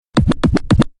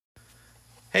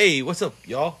Hey, what's up,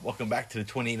 y'all? Welcome back to the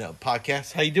 20 and Up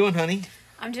podcast. How you doing, honey?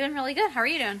 I'm doing really good. How are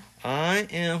you doing?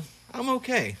 I'm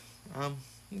okay. I'm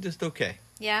just okay.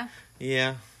 Yeah?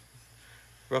 Yeah.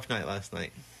 Rough night last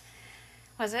night.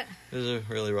 Was it? It was a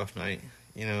really rough night.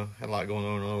 You know, had a lot going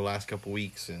on over the last couple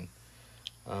weeks, and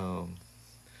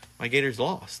my Gators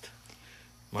lost.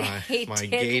 My They did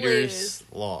Gators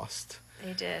lost.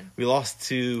 They did. We lost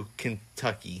to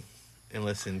Kentucky. And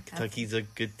listen, Kentucky's a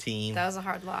good team. That was a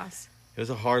hard loss. It was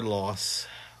a hard loss.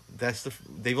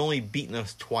 They've only beaten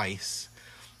us twice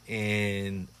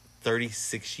in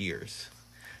 36 years.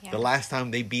 Yeah. The last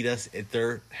time they beat us at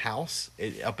their house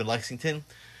up in Lexington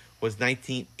was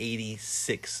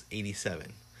 1986-87.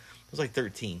 It was like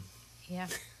 13. Yeah.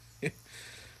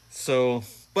 So,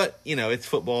 but you know, it's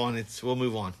football, and we'll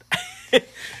move on.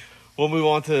 We'll move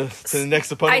on to the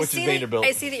next opponent, which is Vanderbilt.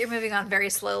 I see that you're moving on very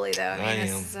slowly, though. I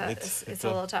am. It's a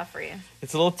little tough for you.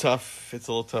 It's a little tough.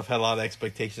 Had a lot of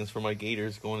expectations for my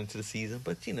Gators going into the season,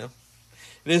 but you know,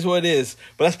 it is what it is.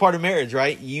 But that's part of marriage,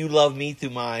 right? You love me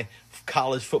through my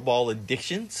college football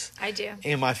addictions. I do.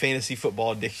 And my fantasy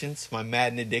football addictions, my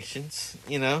Madden addictions,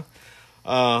 you know.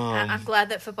 I'm glad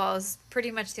that football is pretty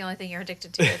much the only thing you're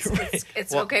addicted to.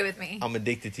 It's Well, okay with me. I'm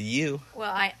addicted to you.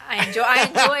 Well, I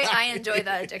enjoy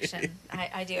that addiction.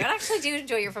 I do. And I actually do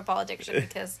enjoy your football addiction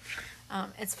because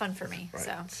it's fun for me.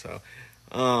 Right. So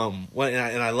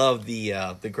And I love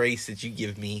the grace that you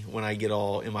give me when I get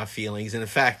all in my feelings. And in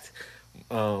fact,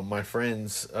 my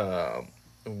friends,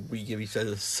 we give each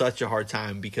other such a hard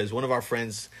time because one of our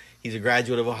friends, he's a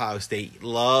graduate of Ohio State,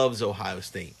 loves Ohio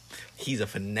State. He's a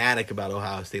fanatic about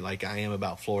Ohio State, like I am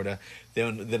about Florida.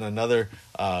 Then another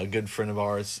good friend of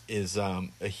ours is a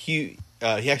huge.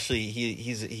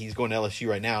 He's going to LSU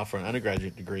right now for an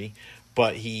undergraduate degree,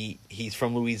 but he's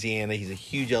from Louisiana. He's a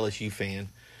huge LSU fan,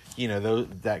 you know,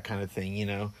 that kind of thing, you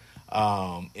know.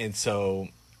 And so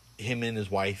him and his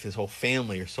wife, his whole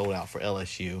family are sold out for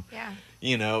LSU. yeah.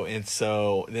 You know, and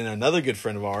so then another good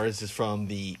friend of ours is from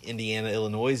the Indiana,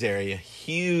 Illinois area.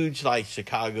 Huge, like,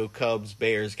 Chicago Cubs,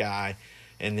 Bears guy,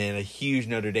 and then a huge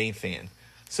Notre Dame fan.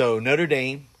 So Notre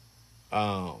Dame,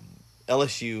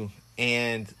 LSU,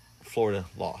 and Florida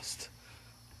lost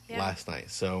last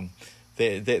night. So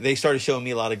they started showing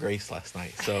me a lot of grace last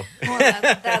night. So Well,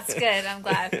 that's good. I'm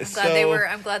glad.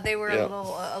 I'm glad they were yeah.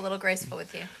 a little graceful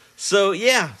with you. So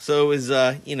yeah, so it was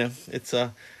you know, it's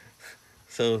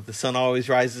so the sun always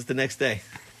rises the next day.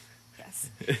 Yes.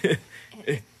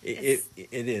 It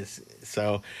is.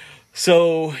 So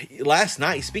last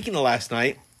night, speaking of last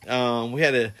night, we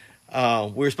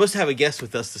were supposed to have a guest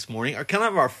with us this morning, or kind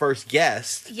of our first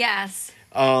guest. Yes.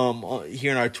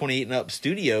 Here in our 28 and Up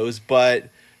studios, but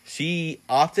she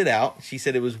opted out. She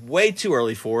said it was way too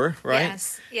early for her,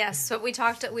 right? Yes. So we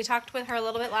talked with her a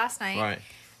little bit last night. Right.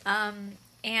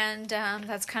 And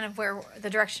that's kind of where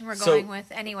the direction we're going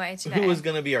with anyway today. Who was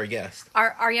going to be our guest?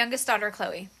 Our youngest daughter,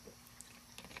 Chloe.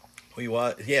 She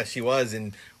was,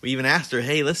 and we even asked her,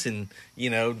 hey, listen, you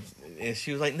know, and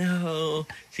she was like, no.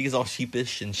 She gets all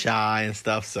sheepish and shy and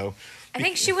stuff, so. I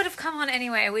think she would have come on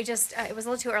anyway. We just, it was a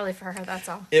little too early for her, that's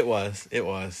all. It was.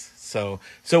 So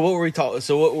what were we talking?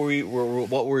 So what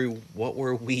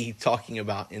were we talking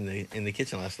about in the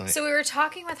kitchen last night? So we were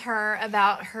talking with her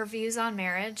about her views on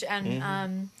marriage,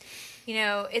 and you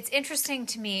know, it's interesting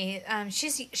to me.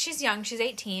 She's young. She's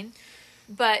 18,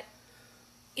 but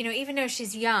you know, even though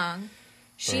she's young,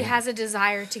 she has a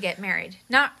desire to get married.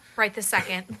 Not right this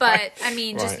second, but I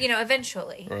mean, just you know,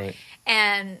 eventually. Right.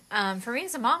 And for me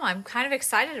as a mom, I'm kind of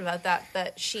excited about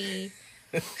that she,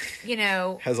 you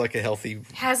know, has a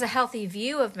healthy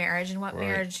view of marriage and what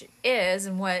marriage is,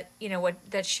 and what, you know,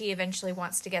 that she eventually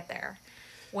wants to get there.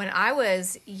 When I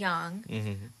was young,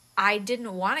 I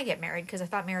didn't want to get married because I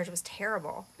thought marriage was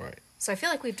terrible. Right. So I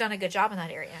feel like we've done a good job in that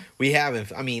area. We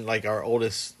haven't. I mean, like our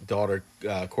oldest daughter,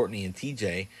 Courtney and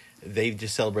TJ, they've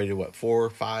just celebrated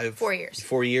 4 years.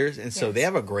 4 years, and so they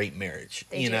have a great marriage.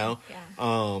 They you do. know,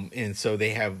 yeah. And so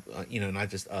they have, you know, not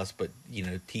just us, but you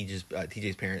know,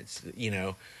 TJ's parents, you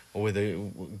know, with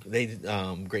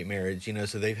great marriage. You know,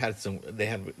 so they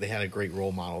had a great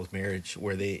role model of marriage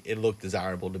where it looked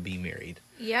desirable to be married.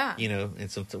 Yeah. You know,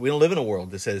 and we don't live in a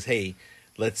world that says, hey,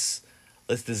 let's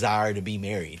desire to be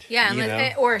married.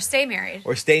 Yeah, or stay married.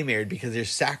 Or stay married, because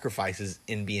there's sacrifices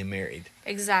in being married.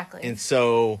 Exactly. And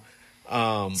so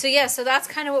so that's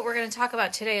kind of what we're going to talk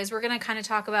about today. Is we're going to kind of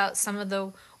talk about some of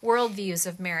the worldviews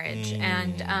of marriage,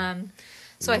 and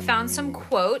so I found some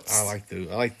quotes. I like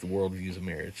the worldviews of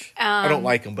marriage. I don't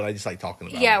like them, but I just like talking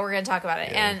about them. Yeah, we're going to talk about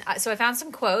it. Yeah. And so I found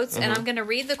some quotes, and I'm going to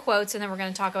read the quotes, and then we're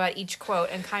going to talk about each quote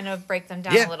and kind of break them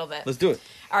down a little bit. Let's do it.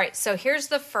 All right, so here's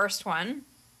the first one.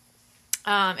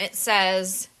 It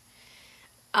says,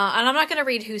 and I'm not going to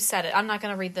read who said it. I'm not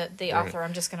going to read the Right. author.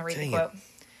 I'm just going to read Dang the it.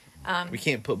 quote. We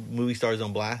can't put movie stars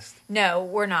on blast. No,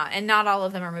 we're not. And not all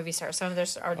of them are movie stars. Some of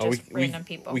those are just random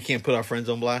people. We can't put our friends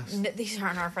on blast. These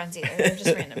aren't our friends either. They're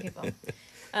just random people.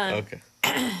 Okay.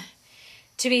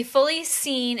 To be fully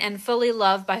seen and fully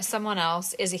loved by someone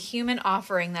else is a human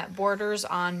offering that borders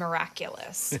on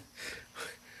miraculous.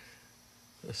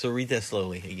 So read that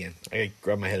slowly again. I gotta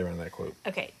grab my head around that quote.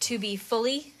 Okay. To be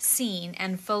fully seen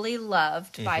and fully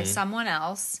loved by someone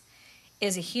else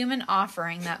is a human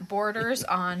offering that borders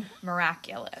on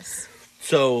miraculous.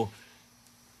 So,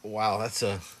 wow, that's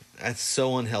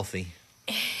so unhealthy.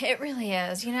 It really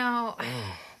is. You know,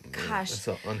 gosh. That's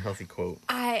an unhealthy quote.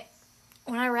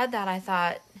 When I read that, I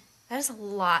thought, that is a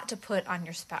lot to put on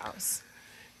your spouse.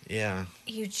 Yeah.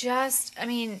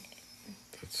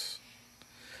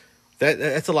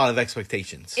 That's a lot of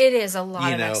expectations. It is a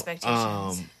lot of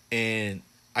expectations. And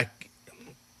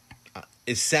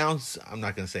it sounds, I'm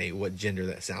not going to say what gender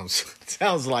that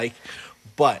sounds like,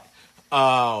 but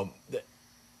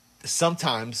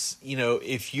sometimes,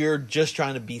 if you're just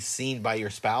trying to be seen by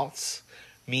your spouse,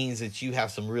 means that you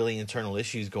have some really internal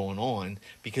issues going on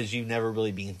because you've never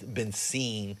really been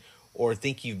seen or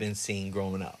think you've been seen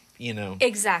growing up,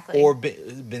 Exactly. or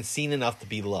been seen enough to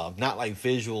be loved, not like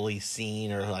visually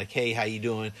seen or like, hey, how you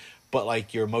doing, but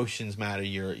like your emotions matter,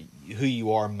 who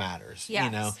you are matters.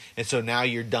 Yes. And so now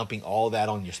you're dumping all that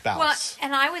on your spouse. Well,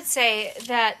 and I would say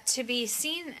that to be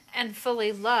seen and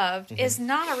fully loved is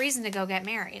not a reason to go get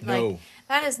married. No. Like,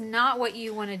 that is not what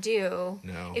you want to do.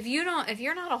 No. If you're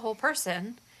not a whole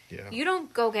person, Yeah. you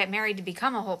don't go get married to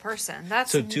become a whole person. That's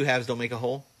So two halves don't make a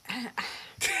whole?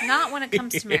 not when it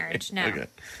comes to marriage. No. Okay.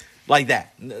 Like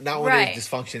that. Not when Right. there's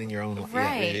dysfunction in your own life.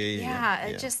 Right. Yeah.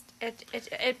 It just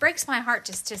it breaks my heart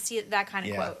just to see that kind of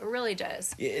Yeah. quote. It really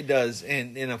does. Yeah, it does.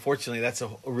 And unfortunately that's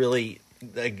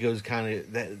that goes kind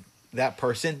of that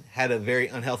person had a very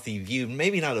unhealthy view,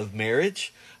 maybe not of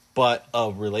marriage, but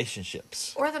of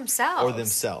relationships. Or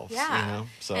themselves. Yeah.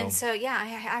 So And so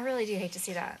I really do hate to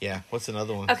see that. yeah. What's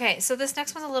another one? Okay, so this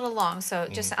next one's a little long, so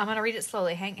just I'm going to read it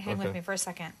slowly. Hang with Okay. me for a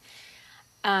second.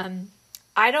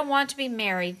 I don't want to be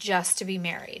married just to be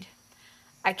married.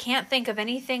 I can't think of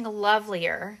anything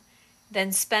lovelier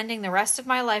than spending the rest of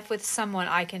my life with someone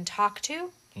I can talk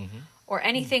to, or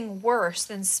anything worse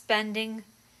than spending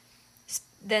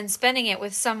it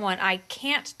with someone I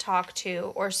can't talk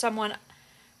to, or someone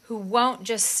who won't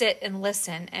just sit and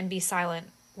listen and be silent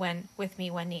with me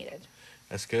when needed.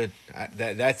 That's good.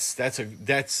 That's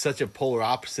such a polar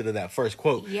opposite of that first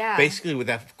quote. Yeah. Basically, what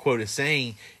that quote is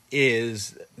saying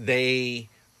is they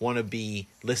want to be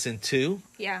listened to.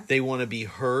 Yeah. They want to be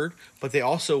heard, but they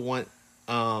also want,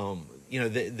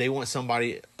 they want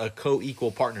somebody, a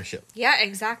co-equal partnership. Yeah,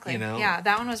 exactly. You know? Yeah,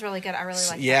 that one was really good. I really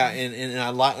liked Yeah,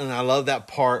 that one. and I love that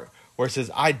part where it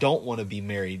says, "I don't want to be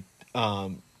married,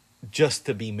 just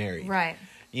to be married." Right.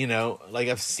 Like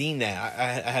I've seen that.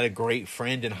 I had a great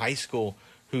friend in high school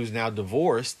who's now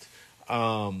divorced,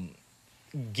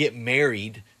 get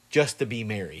married just to be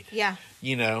married. Yeah.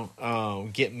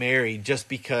 Get married just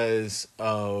because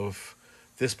of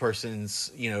this person's,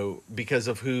 because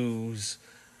of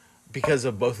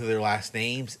both of their last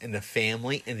names and the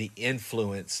family and the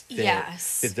influence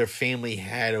that their family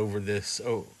had over this,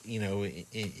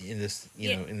 in this,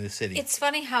 in the city. It's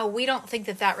funny how we don't think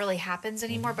that really happens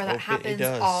anymore, but that happens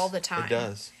all the time. It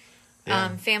does.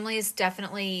 Yeah. Families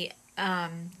definitely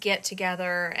get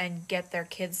together and get their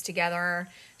kids together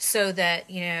so that,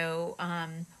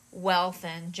 wealth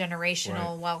and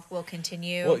generational wealth will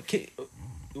continue. Well,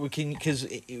 because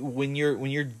when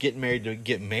you're getting married to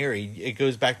get married, it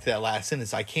goes back to that last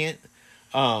sentence. I can't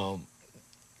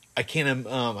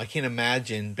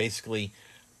imagine basically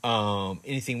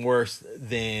anything worse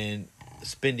than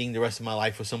spending the rest of my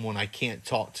life with someone I can't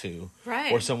talk to,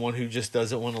 right? Or someone who just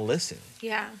doesn't want to listen.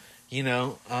 Yeah.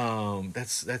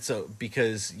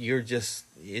 Because you're just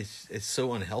it's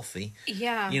so unhealthy.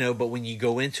 Yeah. But when you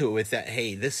go into it with that,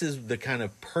 hey, this is the kind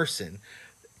of person,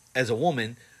 as a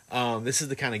woman, this is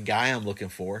the kind of guy I'm looking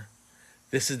for.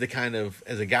 This is the kind of,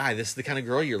 as a guy, this is the kind of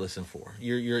girl you're listening for.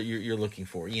 You're looking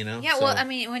for. Yeah. So, well, I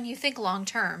mean, when you think long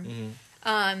term,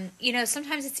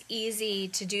 sometimes it's easy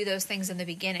to do those things in the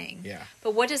beginning. Yeah.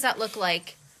 But what does that look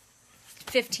like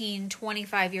 15,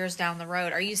 25 years down the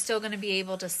road? Are you still going to be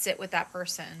able to sit with that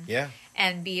person? Yeah.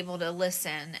 And be able to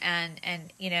listen and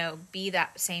be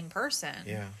that same person?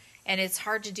 Yeah. And it's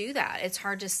hard to do that. It's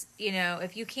hard to,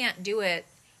 if you can't do it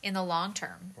in the long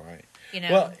term. Right.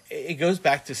 Well, it goes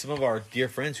back to some of our dear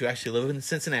friends who actually live in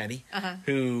Cincinnati,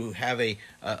 who have a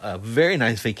very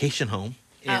nice vacation home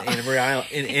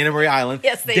Anna Marie Island.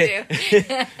 Yes, they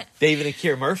do. David and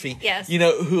Keira Murphy. Yes.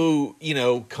 Who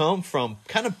come from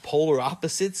kind of polar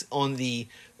opposites on the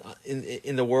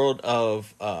in the world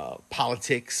of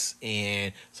politics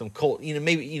and some cult.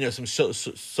 Maybe some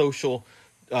social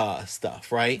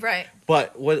stuff, right? Right.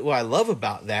 But what I love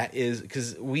about that is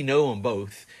because we know them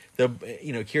both.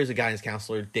 Kira's a guidance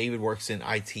counselor. David works in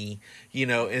IT,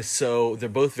 and so they're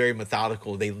both very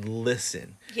methodical. They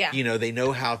listen. Yeah. They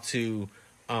know how to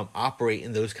operate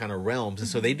in those kind of realms. And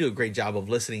so they do a great job of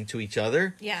listening to each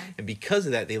other. Yeah. And because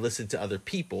of that, they listen to other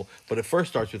people. But it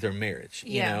first starts with their marriage,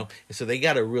 Yeah. And so they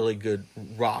got a really good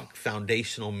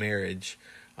foundational marriage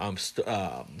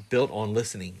built on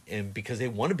listening, and because they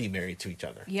want to be married to each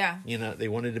other. Yeah. They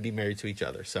wanted to be married to each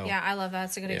other. So Yeah, I love that.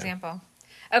 It's a good Yeah. example.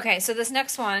 Okay, so this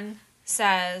next one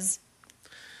says,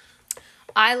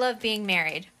 I love being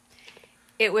married.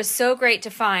 It was so great to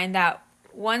find that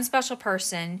one special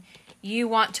person you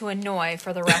want to annoy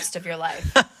for the rest of your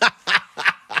life.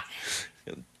 That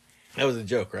was a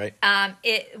joke, right?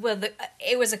 It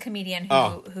was a comedian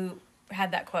who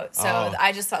had that quote. So Oh.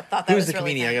 I just thought that Who was was the really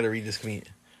comedian? funny. I got to read this comedian.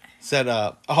 Said,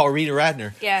 Rita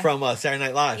Radner from Saturday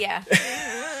Night Live. Yeah.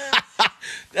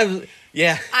 That was,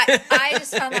 yeah. I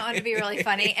just found that one to be really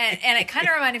funny, and it kind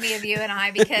of reminded me of you and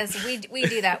I, because we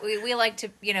do that. We like to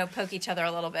poke each other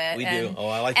a little bit. We and, do. Oh,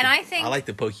 I like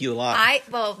to poke you a lot.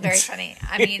 Very funny.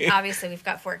 I mean, obviously we've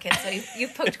got 4 kids, so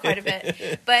you've poked quite a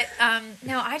bit. But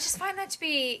no, I just find that to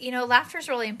be, laughter is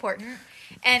really important.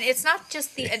 And it's not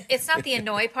just the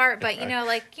annoy part, but you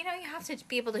have to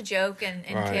be able to joke and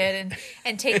Right. kid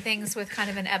and take things with kind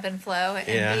of an ebb and flow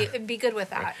and be good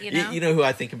with that. You know who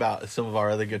I think about? Some of our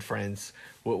other good friends.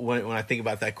 When I think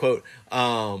about that quote,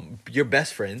 your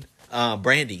best friend,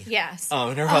 Brandy. Yes.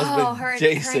 And her husband,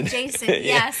 Jason. Her and Jason.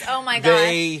 Yes. Oh my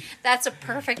gosh. That's a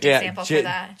perfect example for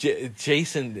that.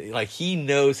 Jason, he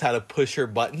knows how to push her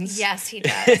buttons. Yes, he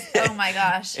does. Oh my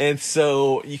gosh. And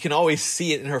so you can always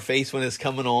see it in her face when it's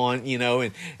coming on,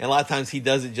 and a lot of times he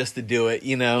does it just to do it,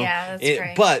 Yeah, that's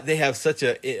great. But they have such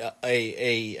their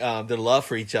love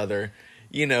for each other,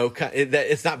 that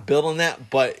it's not built on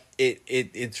that, but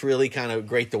it's really kind of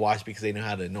great to watch because they know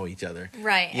how to know each other.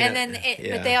 Right. Yeah.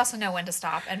 But they also know when to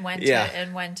stop and when to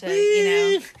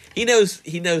He knows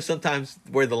sometimes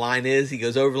where the line is. He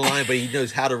goes over the line, but he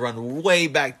knows how to run way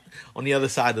back on the other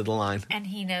side of the line. And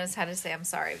he knows how to say I'm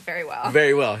sorry very well.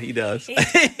 Very well, he does. He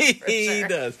He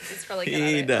does. He's really good at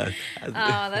He it. does. Oh,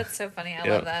 that's so funny. I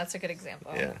love that. That's a good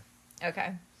example. Yeah.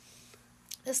 Okay.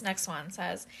 This next one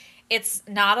says, it's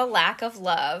not a lack of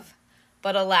love,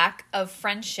 but a lack of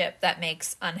friendship that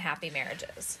makes unhappy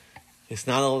marriages. It's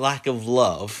not a lack of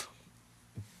love,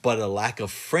 but a lack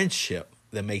of friendship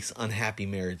that makes unhappy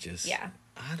marriages. Yeah.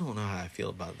 I don't know how I feel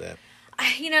about that.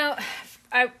 I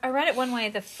read it one way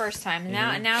the first time.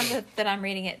 Now that I'm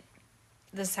reading it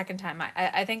the second time,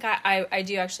 I think I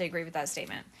do actually agree with that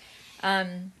statement.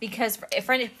 Because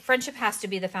friendship has to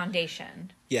be the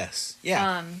foundation. Yes.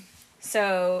 Yeah.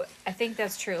 So I think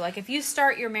that's true. Like if you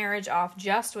start your marriage off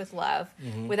just with love,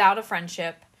 without a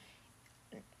friendship,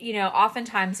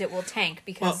 oftentimes it will tank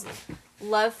because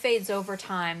love fades over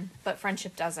time, but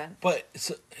friendship doesn't. But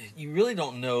you really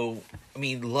don't know. I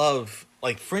mean, love,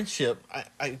 like friendship,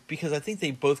 because I think they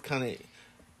both kind of.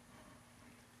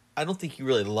 I don't think you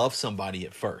really love somebody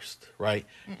at first, right?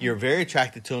 Mm-mm. You're very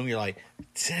attracted to them. You're like,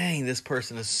 dang, this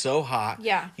person is so hot.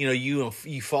 Yeah.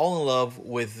 You fall in love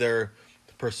with their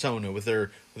persona, with their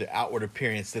outward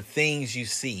appearance, the things you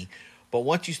see. But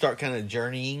once you start kind of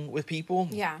journeying with people,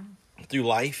 through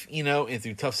life, and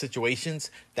through tough situations,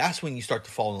 that's when you start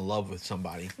to fall in love with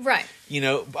somebody. Right.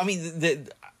 I mean,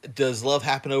 does love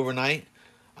happen overnight?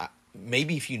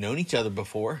 Maybe if you've known each other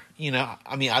before,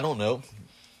 I mean, I don't know.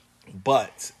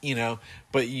 But,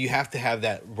 but you have to have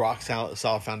that rock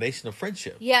solid foundation of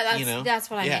friendship. Yeah, that's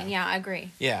what I mean. Yeah, I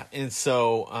agree. Yeah. And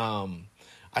so,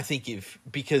 I think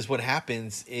because what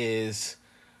happens is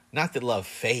not that love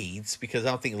fades, because I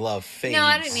don't think love fades. No,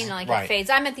 I didn't mean it fades.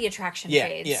 I meant the attraction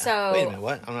fades. Yeah. So wait a minute,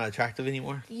 what? I'm not attractive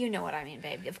anymore? You know what I mean,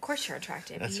 babe. Of course you're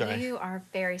attractive. That's right. You are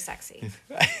very sexy.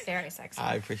 Very sexy.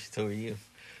 I appreciate so are you.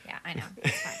 Yeah, I know.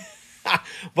 It's fine.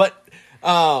 But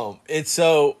it's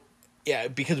so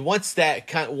because once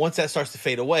that starts to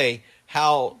fade away,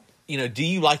 how do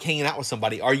you like hanging out with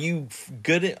somebody? Are you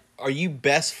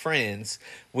best friends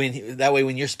when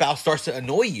your spouse starts to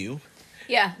annoy you?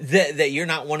 Yeah. That you're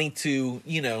not wanting to,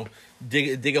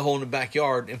 dig a hole in the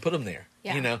backyard and put them there.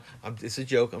 Yeah. It's a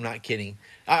joke. I'm not kidding.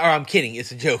 Or I'm kidding.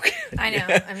 It's a joke. I know.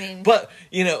 I mean, but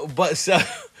so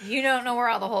you don't know where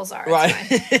all the holes are, right?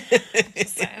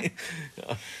 Just saying.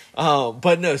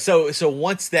 But no. So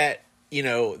once that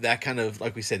that kind of,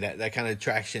 like we said, that kind of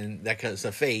attraction, that kind of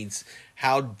stuff fades.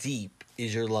 How deep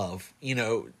is your love?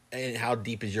 And how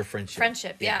deep is your friendship?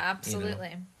 Friendship, yeah,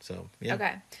 absolutely. So, yeah.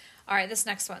 Okay. All right, this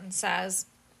next one says,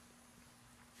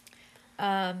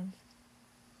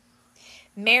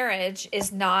 marriage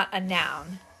is not a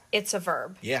noun, it's a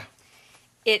verb. Yeah.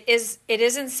 It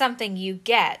isn't something you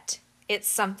get, it's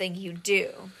something you do.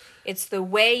 It's the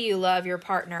way you love your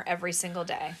partner every single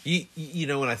day.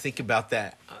 When I think about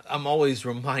that, I'm always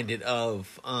reminded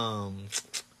of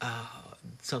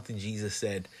something Jesus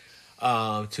said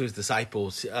to his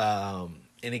disciples, and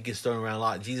it gets thrown around a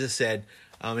lot. Jesus said,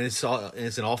 and it's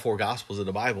in all four Gospels of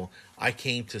the Bible, I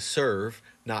came to serve,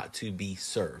 not to be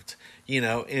served.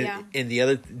 And the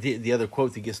other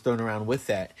quote that gets thrown around with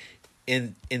that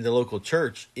in the local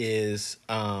church is,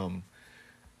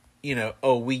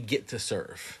 we get to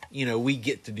serve. We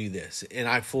get to do this, and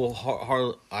I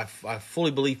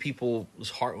fully believe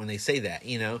people's heart when they say that.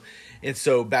 And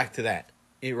so back to that,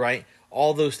 right?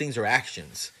 All those things are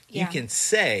actions. Yeah. You can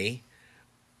say,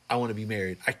 I want to be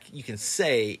married. You can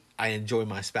say, I enjoy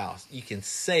my spouse. You can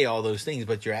say all those things,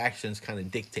 but your actions kind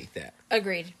of dictate that.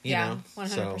 Agreed. You know?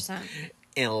 100%. So,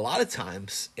 and a lot of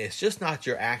times, it's just not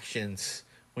your actions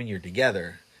when you're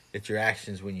together. It's your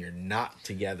actions when you're not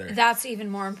together. That's even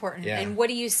more important. Yeah. And what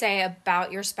do you say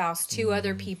about your spouse to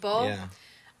other people? Yeah.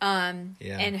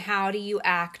 And how do you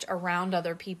act around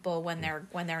other people when they're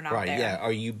not right, there? Yeah.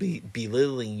 Are you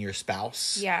belittling your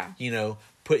spouse? Yeah.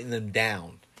 Putting them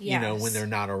down. Yes. When they're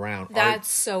not around. That's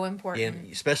so important.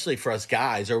 And especially for us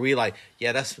guys, are we like,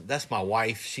 yeah, that's my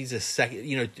wife. She's a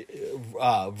second.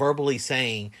 Verbally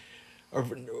saying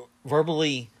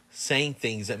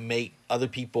things that make other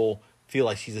people feel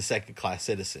like she's a second-class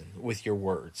citizen with your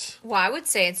words. Well, I would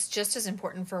say it's just as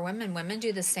important for women. Women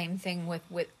do the same thing with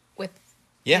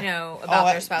yeah. about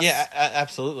their spouse. Yeah,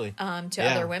 absolutely. To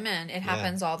other women, it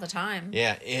happens all the time.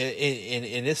 Yeah, and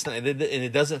it's not, and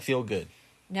it doesn't feel good.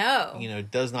 No,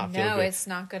 it does not feel good. No, it's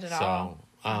not good at all.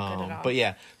 Not good at all. But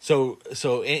yeah, so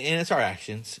and it's our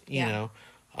actions. One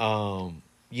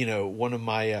of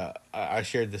my I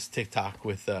shared this TikTok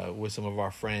with some of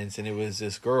our friends, and it was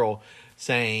this girl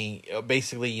saying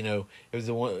basically, it was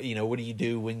the one, what do you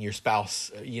do when your spouse,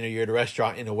 you're at a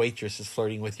restaurant and a waitress is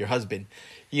flirting with your husband,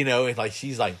 and like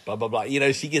she's like blah blah blah,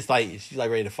 she gets like, she's like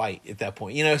ready to fight at that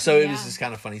point, so it was just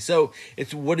kind of funny. So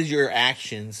it's, what is your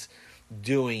actions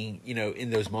doing, in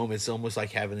those moments? Almost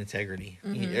like having integrity,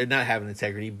 or not having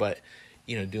integrity, but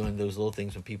doing those little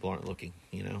things when people aren't looking,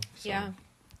 So. Yeah.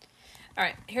 All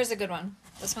right, here's a good one.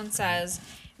 This one says,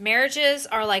 marriages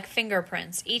are like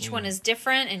fingerprints. Each one is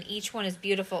different, and each one is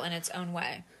beautiful in its own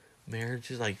way. Marriage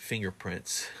is like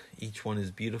fingerprints. Each one is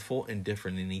beautiful and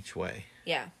different in each way.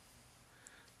 Yeah.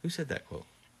 Who said that quote?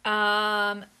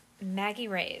 Maggie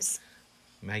Reyes.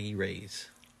 Maggie Reyes.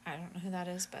 I don't know who that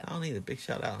is, but I don't need a big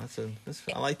shout out.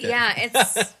 I like that. Yeah,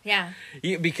 it's yeah.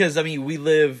 Because we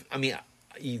live.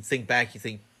 You think back. You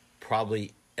think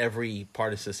probably every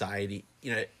part of society.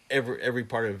 Every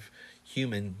part of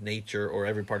human nature or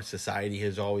every part of society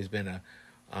has always been a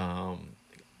kind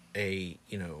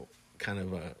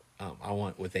of a I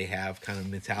want what they have kind of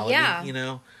mentality.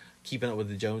 Yeah. Keeping up with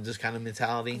the Joneses kind of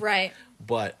mentality. Right.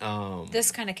 But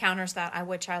this kind of counters that,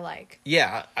 which I like.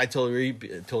 Yeah, I totally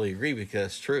agree because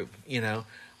it's true.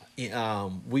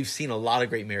 We've seen a lot of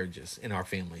great marriages in our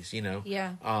families.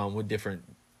 Yeah. With different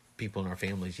people in our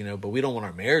families, but we don't want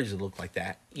our marriage to look like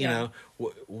that,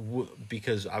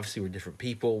 because obviously we're different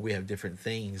people, we have different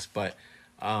things, but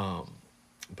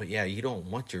yeah, you don't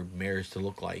want your marriage to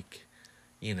look like,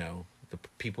 the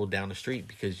people down the street,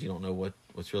 because you don't know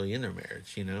what's really in their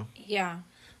marriage, Yeah.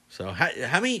 So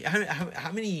how many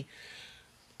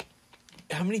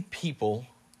people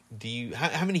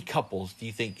how many couples do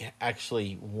you think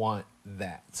actually want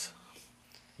that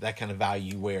kind of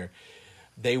value where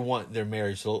they want their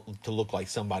marriage to look like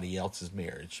somebody else's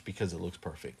marriage because it looks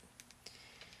perfect?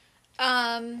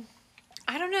 I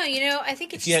don't know. I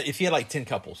think it's... If you had like 10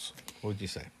 couples, what would you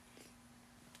say?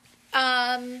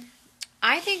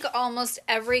 I think almost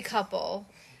every couple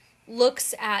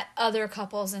looks at other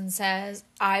couples and says,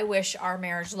 I wish our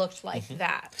marriage looked like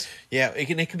that. Yeah,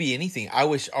 it could be anything. I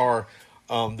wish our...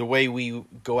 the way we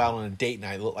go out on a date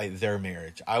night looked like their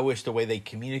marriage. I wish the way they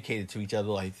communicated to each other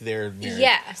like their marriage.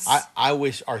 Yes. I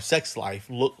wish our sex life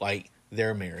looked like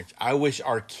their marriage. I wish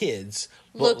our kids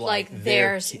looked like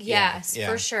theirs. Yes, yeah,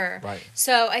 for sure. Right.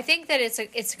 So I think that it's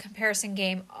a comparison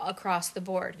game across the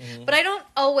board. But I don't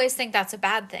always think that's a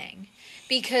bad thing,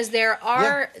 because there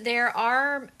are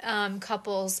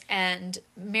couples and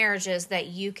marriages that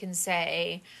you can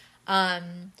say,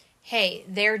 hey,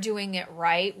 they're doing it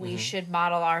right. We should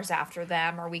model ours after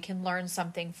them, or we can learn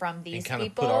something from these and kind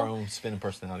people. of put our own spin and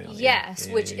personality on it. Yes,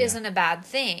 Yeah, which yeah. isn't a bad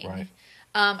thing. Right.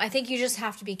 I think you just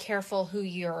have to be careful who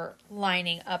you're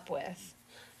lining up with.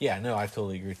 Yeah, no, I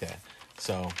totally agree with that.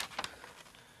 So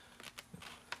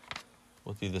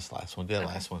we'll do this last one. Do that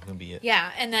last one. That'll be it.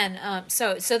 Yeah, and then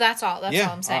so that's all. That's Yeah,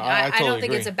 all I'm saying. I I totally don't think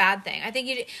agree. it's a bad thing. I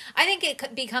think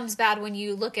it becomes bad when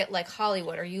you look at like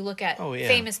Hollywood or you look at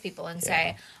famous people and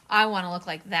say, I want to look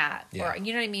like that, or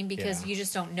you know what I mean, because you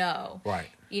just don't know. Right.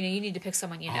 You know, you need to pick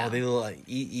someone you know. Oh, they look like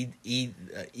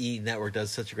E Network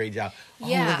does such a great job. Oh,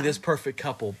 Yeah. look at this perfect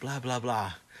couple. Blah blah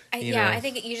blah. You know? I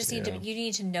think you just need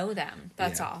to know them.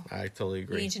 That's all. I totally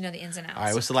agree. You need to know the ins and outs. All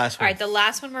right, what's the last one? All right, the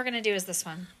last one we're going to do is this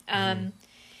one.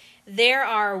 There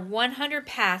are 100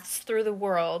 paths through the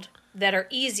world that are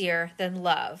easier than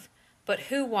love, but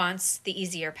who wants the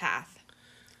easier path?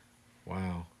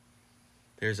 Wow.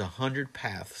 There's 100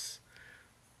 paths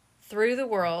Through the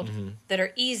world that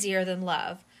are easier than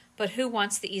love, but who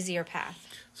wants the easier path?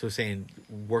 So saying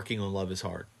working on love is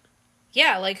hard.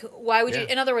 Yeah, like why would you? Yeah.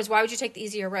 In other words, why would you take the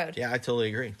easier road? Yeah, I totally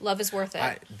agree. Love is worth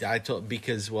it. I told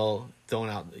because throwing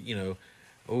out,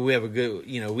 we have a good,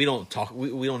 we don't talk,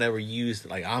 we don't ever use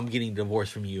like I'm getting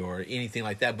divorced from you or anything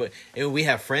like that. But we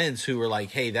have friends who are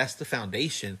like, hey, that's the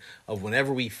foundation of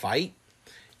whenever we fight.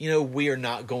 We are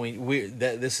not going.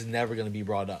 This is never going to be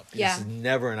brought up. Yeah. This is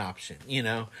never an option.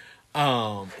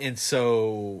 And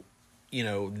so,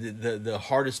 the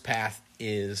hardest path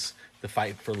is the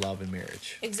fight for love and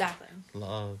marriage. Exactly.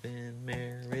 Love and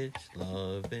marriage,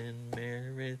 love and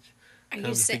marriage Are you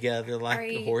comes together like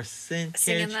a horse and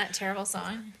singing carriage. that terrible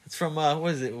song? It's from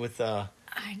what is it with I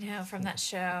know, from that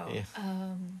show. Yeah.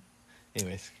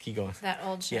 Anyways, keep going. That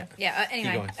old show. Yeah. Yeah. Keep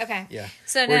Anyway. going. Okay. Yeah.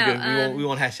 So We're now good. We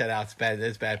won't hash that out. It's bad.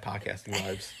 It's bad podcasting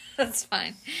vibes. that's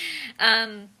fine.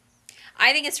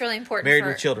 I think it's really important. Married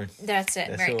with children. That's it.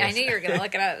 That's Married. what it I was. knew you were going to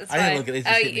look it up. It's I didn't fine. look at it. It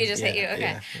just hit me. You just hit you. Yeah,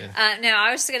 Okay. yeah. No,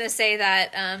 I was just going to say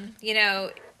that,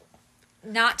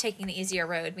 not taking the easier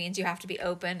road means you have to be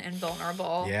open and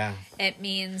vulnerable. Yeah. It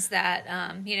means that,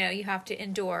 you have to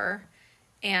endure.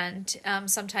 And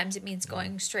sometimes it means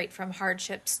going straight from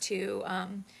hardships to,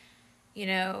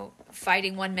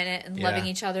 fighting 1 minute and loving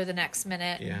each other the next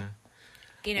minute. Yeah.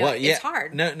 It's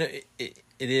hard. No, it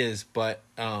is, but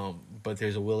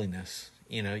there's a willingness.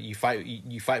 You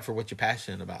fight for what you're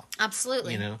passionate about.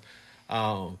 Absolutely.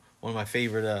 One of my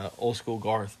favorite old school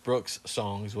Garth Brooks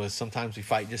songs was "Sometimes We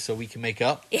Fight Just So We Can Make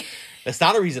Up." That's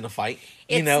not a reason to fight.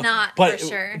 It's not, but, for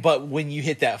sure. But when you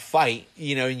hit that fight,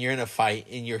 and you're in a fight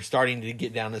and you're starting to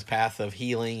get down this path of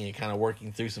healing and kind of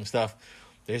working through some stuff,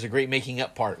 there's a great making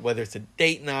up part, whether it's a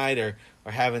date night or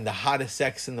having the hottest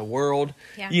sex in the world,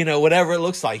 whatever it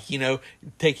looks like,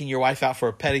 taking your wife out for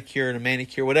a pedicure and a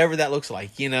manicure, whatever that looks like,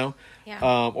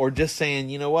 or just saying,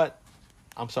 you know what,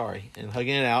 I'm sorry, and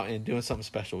hugging it out and doing something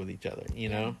special with each other,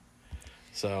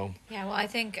 so. Yeah, well, I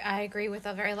think I agree with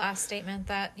the very last statement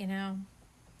that,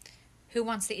 who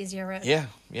wants the easier road? Yeah,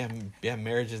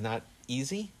 marriage is not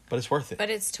easy, but it's worth it.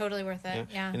 But it's totally worth it,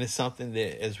 yeah. And it's something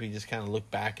that, as we just kind of look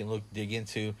back and dig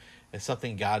into, it's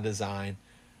something God designed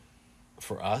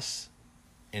for us,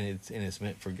 and it's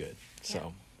meant for good.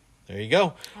 So, there you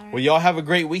go. Right. Well, y'all have a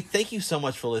great week. Thank you so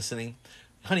much for listening.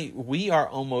 Honey, we are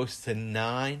almost to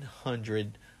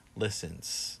 900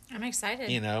 listens. I'm excited.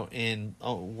 And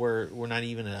we're not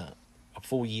even a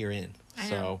full year in. I know.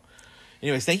 So,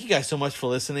 anyways, thank you guys so much for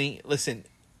listening. Listen,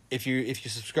 if you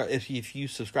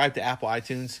subscribe to Apple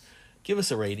iTunes, give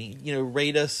us a rating.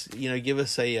 Rate us. Give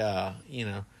us a kind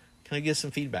of give us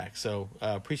some feedback. So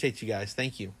appreciate you guys.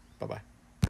 Thank you. Bye bye.